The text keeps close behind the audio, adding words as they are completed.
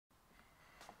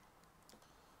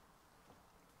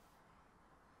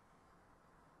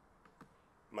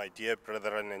My dear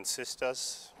brethren and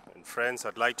sisters and friends,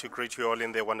 I'd like to greet you all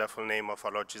in the wonderful name of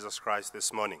our Lord Jesus Christ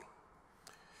this morning.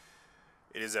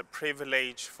 It is a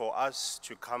privilege for us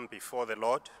to come before the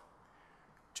Lord,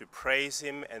 to praise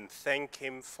Him and thank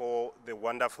Him for the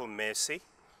wonderful mercy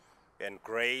and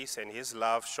grace and His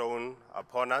love shown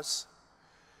upon us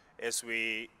as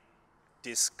we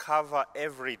discover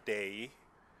every day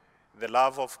the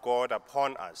love of God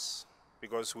upon us,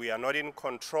 because we are not in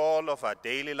control of our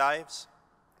daily lives,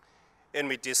 and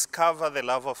we discover the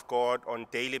love of God on a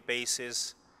daily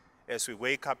basis as we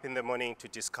wake up in the morning to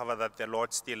discover that the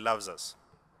Lord still loves us.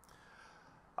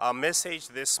 Our message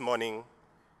this morning,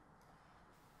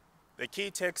 the key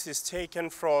text is taken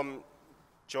from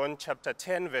John chapter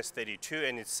 10, verse 32,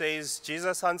 and it says,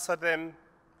 Jesus answered them,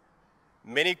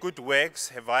 "Many good works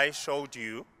have I showed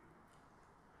you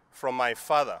from my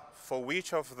Father. For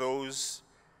which of those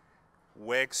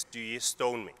works do ye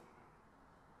stone me?"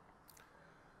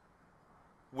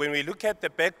 When we look at the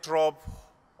backdrop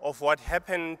of what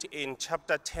happened in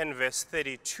chapter 10, verse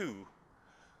 32,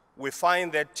 we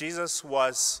find that Jesus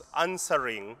was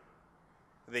answering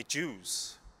the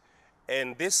Jews.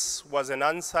 And this was an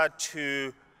answer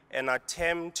to an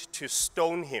attempt to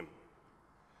stone him.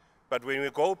 But when we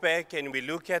go back and we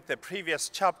look at the previous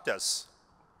chapters,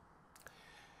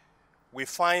 we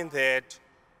find that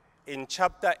in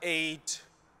chapter 8,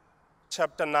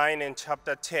 chapter 9, and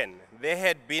chapter 10, there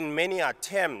had been many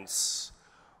attempts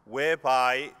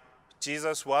whereby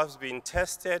Jesus was being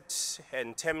tested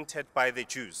and tempted by the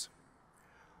Jews.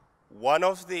 One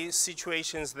of the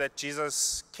situations that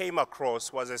Jesus came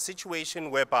across was a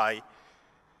situation whereby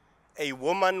a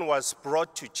woman was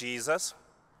brought to Jesus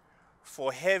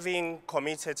for having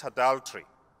committed adultery.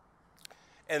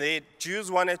 And the Jews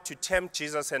wanted to tempt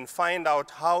Jesus and find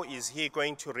out how is he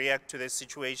going to react to this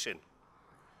situation.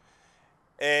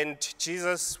 And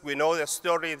Jesus, we know the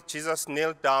story, Jesus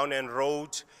knelt down and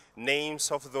wrote names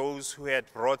of those who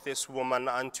had brought this woman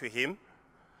unto him.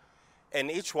 And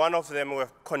each one of them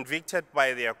were convicted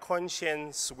by their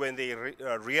conscience when they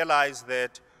realized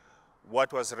that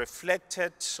what was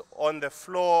reflected on the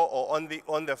floor or on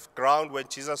the ground when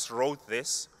Jesus wrote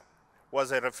this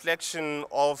was a reflection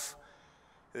of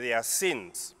their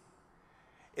sins.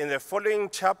 In the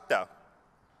following chapter,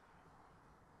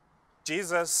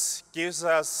 Jesus gives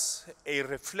us a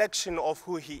reflection of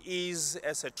who he is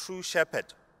as a true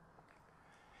shepherd.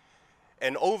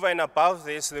 And over and above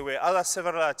this, there were other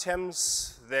several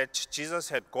attempts that Jesus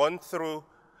had gone through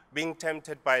being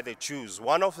tempted by the Jews.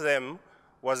 One of them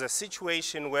was a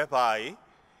situation whereby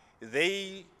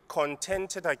they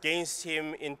contended against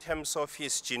him in terms of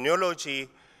his genealogy,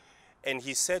 and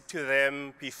he said to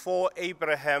them, "Before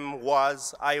Abraham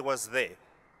was, I was there."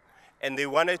 And they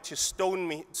wanted to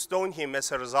stone him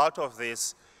as a result of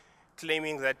this,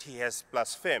 claiming that he has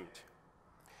blasphemed.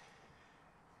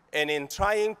 And in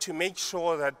trying to make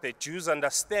sure that the Jews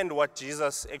understand what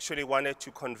Jesus actually wanted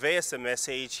to convey as a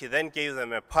message, he then gave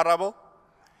them a parable.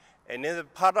 And in the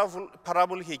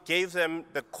parable, he gave them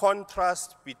the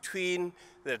contrast between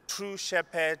the true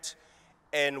shepherd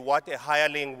and what a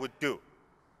hireling would do.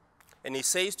 And he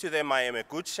says to them, "I am a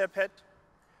good shepherd.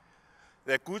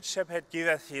 The good shepherd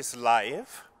giveth his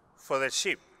life for the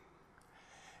sheep."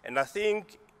 And I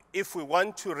think if we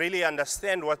want to really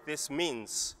understand what this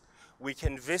means, we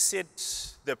can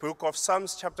visit the book of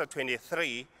Psalms chapter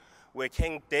 23, where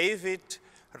King David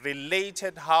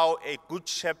related how a good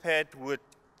shepherd would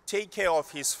take care of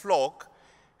his flock,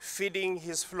 feeding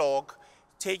his flock,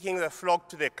 taking the flock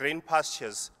to the green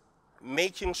pastures,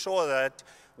 making sure that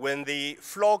when the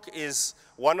flock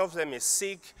one of them is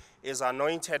sick, is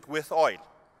anointed with oil.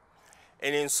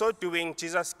 And in so doing,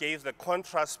 Jesus gave the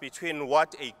contrast between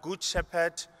what a good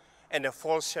shepherd and a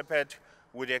false shepherd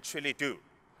would actually do.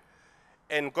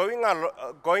 And going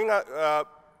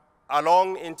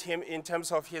along in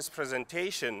terms of his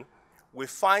presentation, we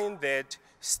find that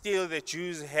still the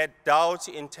Jews had doubts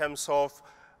in terms of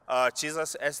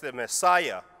Jesus as the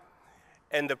Messiah.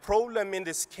 And the problem in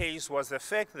this case was the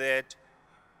fact that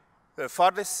the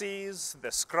Pharisees,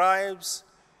 the scribes,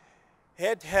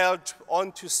 had held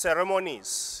on to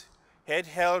ceremonies, had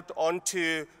held on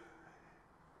to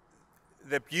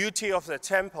the beauty of the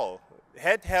temple,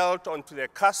 had held on to the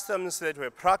customs that were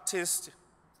practiced,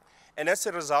 and as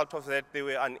a result of that, they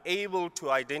were unable to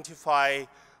identify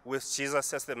with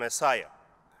Jesus as the Messiah.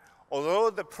 Although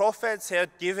the prophets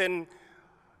had given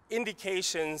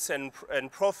indications and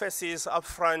prophecies up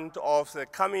front of the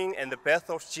coming and the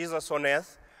birth of Jesus on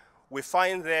earth, we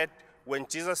find that when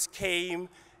Jesus came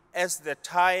as the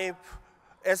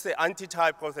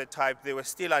antitype of the type, they were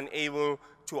still unable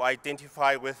to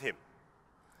identify with him.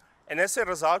 And as a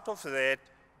result of that,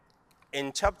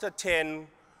 in chapter 10,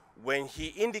 when he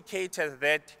indicated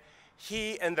that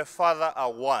he and the Father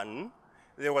are one,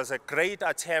 there was a great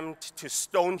attempt to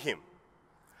stone him.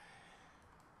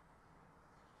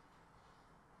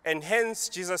 And hence,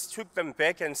 Jesus took them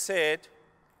back and said,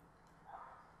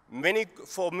 many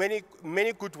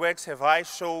good works have I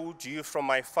showed you from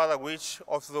my Father, which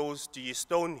of those do you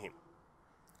stone him?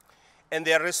 And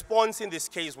their response in this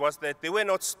case was that they were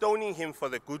not stoning him for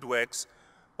the good works,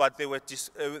 but they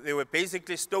were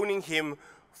basically stoning him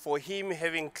for him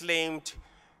having claimed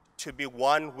to be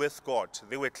one with God.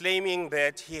 They were claiming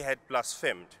that he had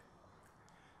blasphemed.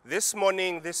 This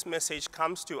morning, this message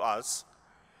comes to us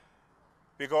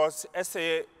because as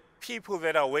a people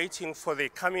that are waiting for the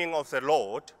coming of the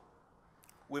Lord,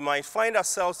 we might find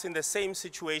ourselves in the same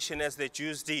situation as the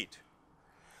Jews did,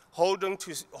 holding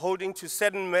to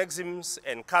certain maxims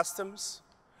and customs,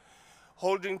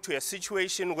 holding to a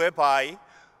situation whereby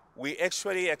we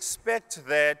actually expect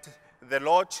that the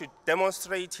Lord should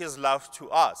demonstrate his love to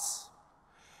us,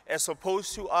 as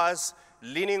opposed to us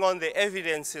leaning on the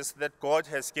evidences that God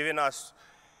has given us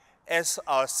as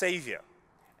our Savior.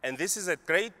 And this is a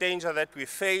great danger that we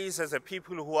face as a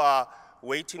people who are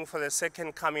waiting for the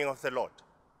second coming of the Lord.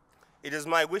 It is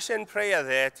my wish and prayer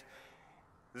that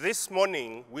this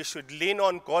morning we should lean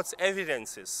on God's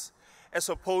evidences as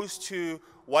opposed to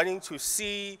wanting to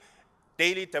see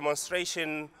daily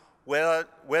demonstration whether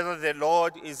the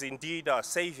Lord is indeed our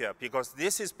Savior, because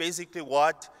this is basically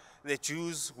what the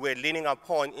Jews were leaning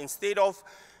upon. Instead of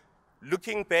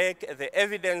looking back at the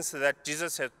evidence that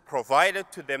Jesus had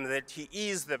provided to them that he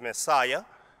is the Messiah,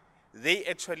 they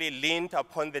actually leaned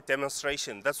upon the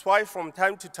demonstration. That's why from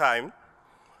time to time,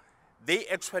 they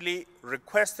actually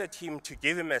requested him to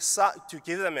give them a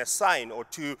sign or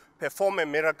to perform a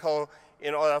miracle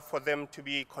in order for them to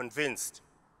be convinced.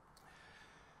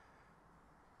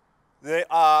 There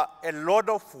are a lot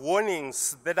of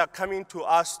warnings that are coming to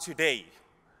us today.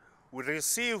 We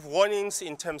receive warnings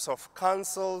in terms of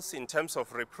counsels, in terms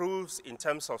of reproofs, in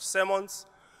terms of sermons.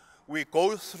 We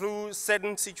go through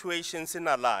certain situations in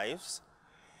our lives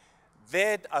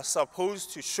that are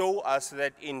supposed to show us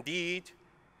that indeed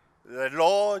the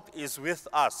Lord is with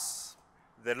us.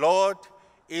 The Lord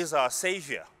is our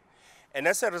Savior. And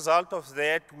as a result of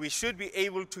that, we should be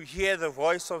able to hear the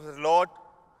voice of the Lord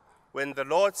when the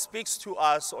Lord speaks to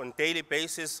us on a daily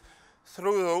basis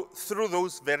through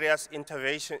those various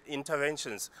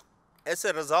interventions. As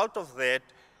a result of that,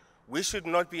 we should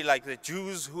not be like the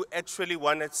Jews who actually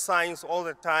wanted signs all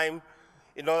the time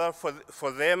in order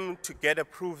for them to get a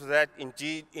proof that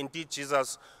indeed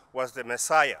Jesus was the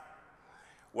Messiah.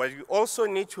 What we also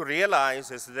need to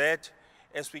realize is that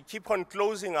as we keep on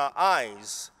closing our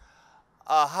eyes,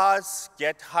 our hearts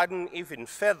get hardened even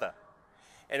further.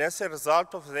 And as a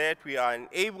result of that, we are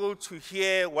unable to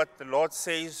hear what the Lord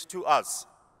says to us.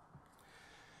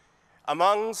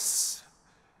 Amongst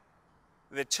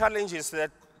the challenges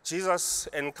that Jesus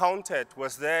encountered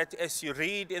was that as you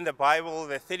read in the Bible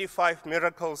the 35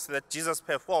 miracles that Jesus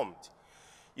performed,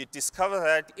 you discover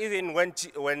that even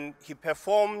when he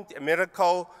performed a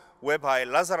miracle whereby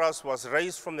Lazarus was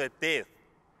raised from the dead,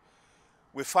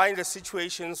 we find a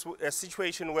situation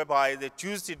whereby the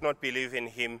Jews did not believe in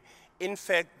him. In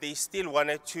fact, they still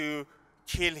wanted to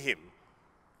kill him.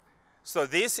 So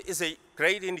this is a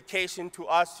great indication to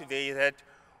us today that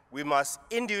we must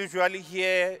individually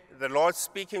hear the Lord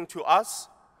speaking to us.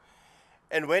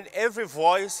 And when every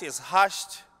voice is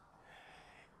hushed,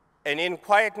 and in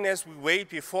quietness we wait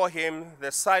before him,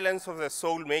 the silence of the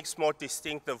soul makes more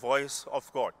distinct the voice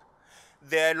of God.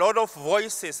 There are a lot of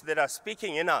voices that are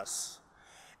speaking in us.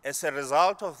 As a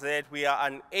result of that, we are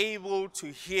unable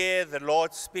to hear the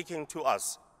Lord speaking to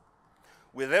us.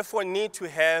 We therefore need to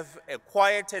have a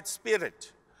quieted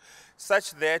spirit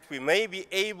such that we may be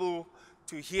able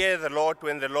to hear the Lord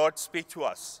when the Lord speaks to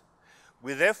us.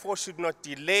 We therefore should not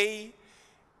delay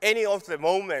any of the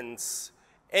moments,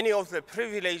 any of the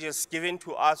privileges given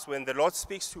to us when the Lord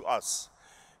speaks to us.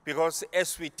 Because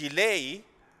as we delay,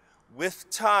 with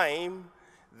time,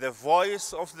 the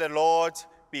voice of the Lord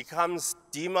becomes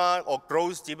dimmer or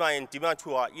grows dimmer and dimmer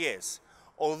to our ears.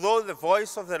 Although the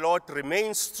voice of the Lord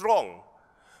remains strong,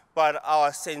 but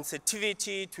our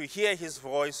sensitivity to hear his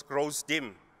voice grows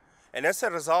dim. And as a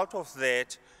result of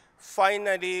that,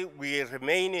 finally we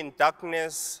remain in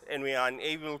darkness and we are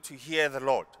unable to hear the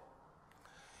Lord.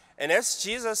 And as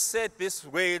Jesus said these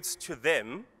words to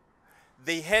them,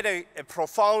 they had a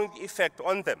profound effect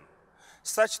on them,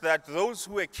 such that those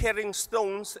who were carrying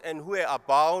stones and who were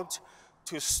about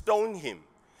to stone him,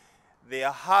 their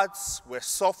hearts were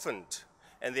softened.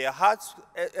 And their hearts,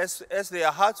 as their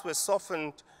hearts were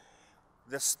softened,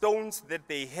 the stones that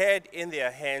they had in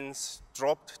their hands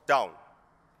dropped down.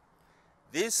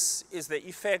 This is the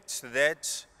effect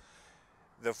that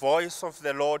the voice of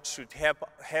the Lord should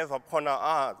have upon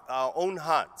our own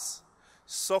hearts,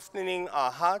 softening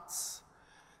our hearts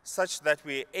such that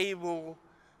we're able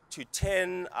to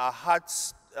turn our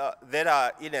hearts that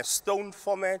are in a stone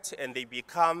format and they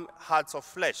become hearts of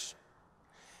flesh.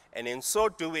 And in so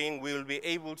doing, we will be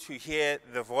able to hear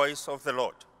the voice of the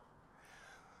Lord.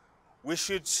 We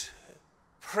should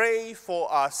pray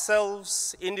for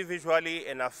ourselves individually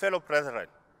and our fellow brethren,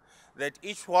 that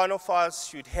each one of us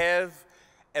should have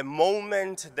a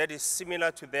moment that is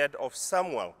similar to that of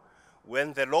Samuel,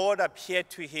 when the Lord appeared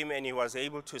to him and he was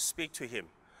able to speak to him.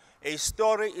 A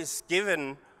story is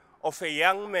given of a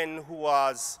young man who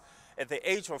was at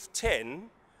the age of 10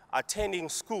 attending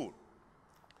school.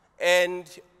 And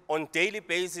on a daily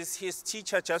basis, his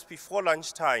teacher just before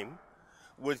lunchtime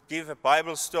would give a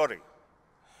Bible story.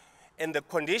 And the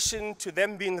condition to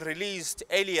them being released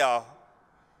earlier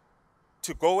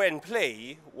to go and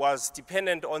play was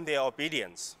dependent on their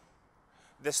obedience.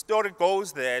 The story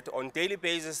goes that on a daily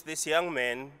basis, this young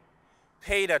man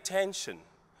paid attention,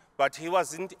 but he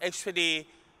wasn't actually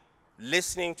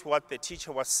listening to what the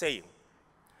teacher was saying.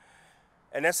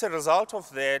 And as a result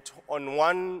of that, on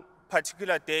one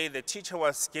particular day, the teacher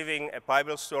was giving a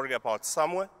Bible story about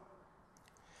Samuel,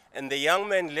 and the young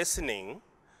man listening,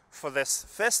 for the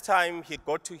first time, he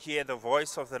got to hear the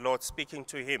voice of the Lord speaking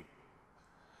to him.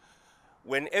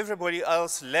 When everybody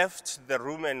else left the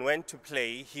room and went to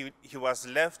play, he was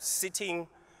left sitting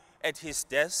at his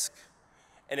desk,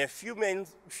 and a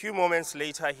few moments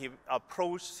later, he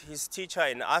approached his teacher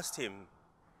and asked him,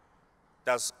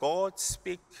 "Does God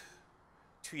speak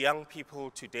to young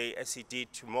people today as he did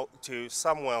to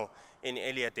Samuel in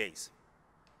earlier days?"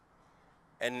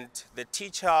 And the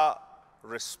teacher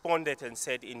responded and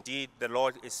said, "Indeed, the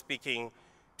Lord is speaking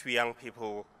to young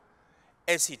people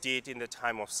as he did in the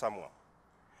time of Samuel."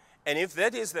 And if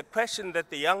that is the question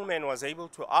that the young man was able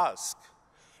to ask,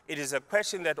 it is a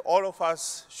question that all of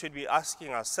us should be asking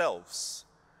ourselves.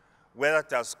 Whether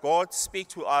does God speak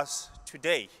to us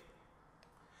today?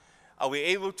 Are we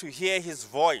able to hear his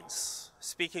voice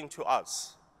speaking to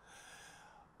us?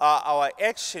 Are our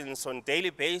actions on a daily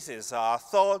basis, our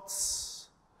thoughts,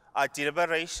 our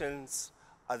deliberations,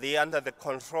 are they under the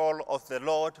control of the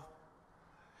Lord?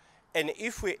 And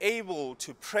if we're able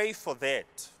to pray for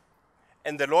that,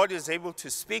 and the Lord is able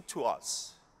to speak to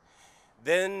us,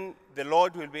 then the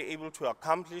Lord will be able to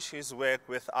accomplish his work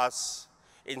with us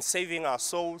in saving our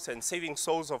souls and saving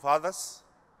souls of others,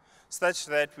 such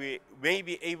that we may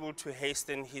be able to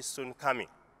hasten his soon coming.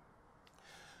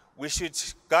 We should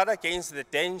guard against the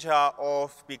danger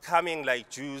of becoming like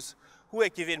Jews who were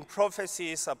given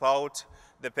prophecies about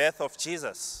the birth of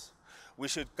Jesus. We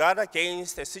should guard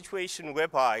against a situation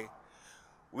whereby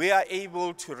we are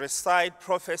able to recite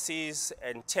prophecies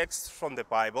and texts from the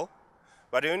Bible,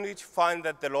 but only to find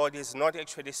that the Lord is not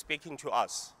actually speaking to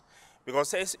us.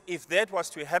 Because if that was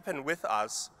to happen with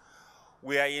us,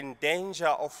 we are in danger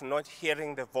of not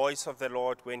hearing the voice of the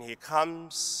Lord when he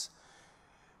comes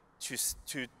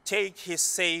to take his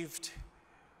saved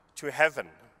to heaven.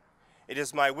 It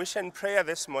is my wish and prayer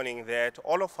this morning that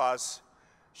all of us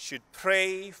should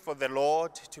pray for the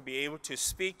Lord to be able to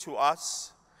speak to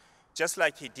us, just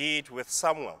like he did with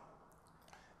Samuel.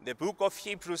 The book of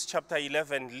Hebrews chapter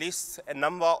 11 lists a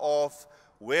number of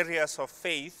warriors of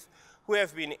faith who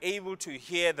have been able to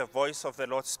hear the voice of the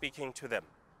Lord speaking to them.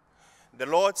 The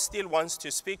Lord still wants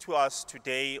to speak to us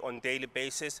today on a daily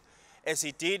basis, as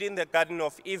he did in the Garden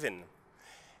of Eden.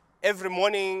 Every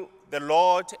morning, the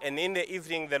Lord, and in the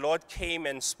evening, the Lord came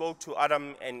and spoke to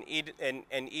Adam and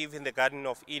Eve in the Garden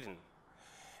of Eden.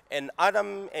 And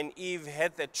Adam and Eve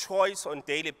had the choice on a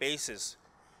daily basis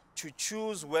to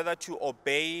choose whether to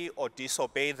obey or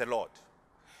disobey the Lord.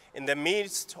 In the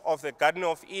midst of the Garden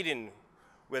of Eden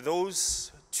were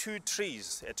those two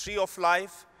trees, a tree of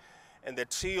life and the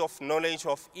tree of knowledge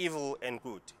of evil and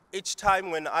good. Each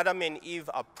time when Adam and Eve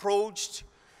approached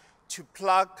to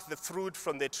pluck the fruit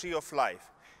from the tree of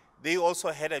life, they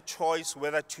also had a choice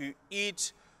whether to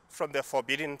eat from the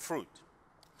forbidden fruit.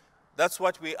 That's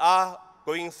what we are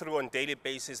going through on a daily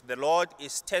basis. The Lord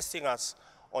is testing us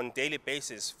on a daily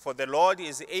basis, for the Lord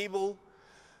is able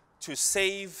to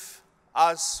save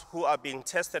us who are being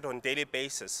tested on a daily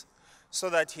basis, so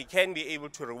that he can be able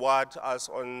to reward us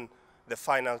on the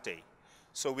final day.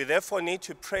 So we therefore need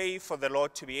to pray for the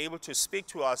Lord to be able to speak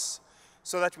to us,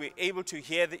 so that we're able to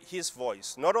hear his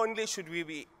voice. Not only should we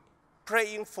be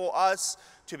praying for us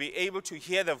to be able to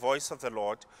hear the voice of the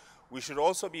Lord, we should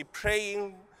also be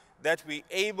praying that we're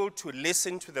able to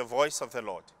listen to the voice of the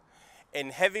Lord.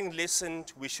 And having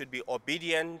listened, we should be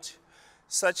obedient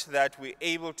such that we're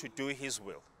able to do his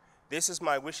will. This is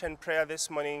my wish and prayer this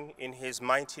morning in his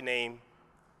mighty name.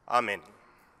 Amen.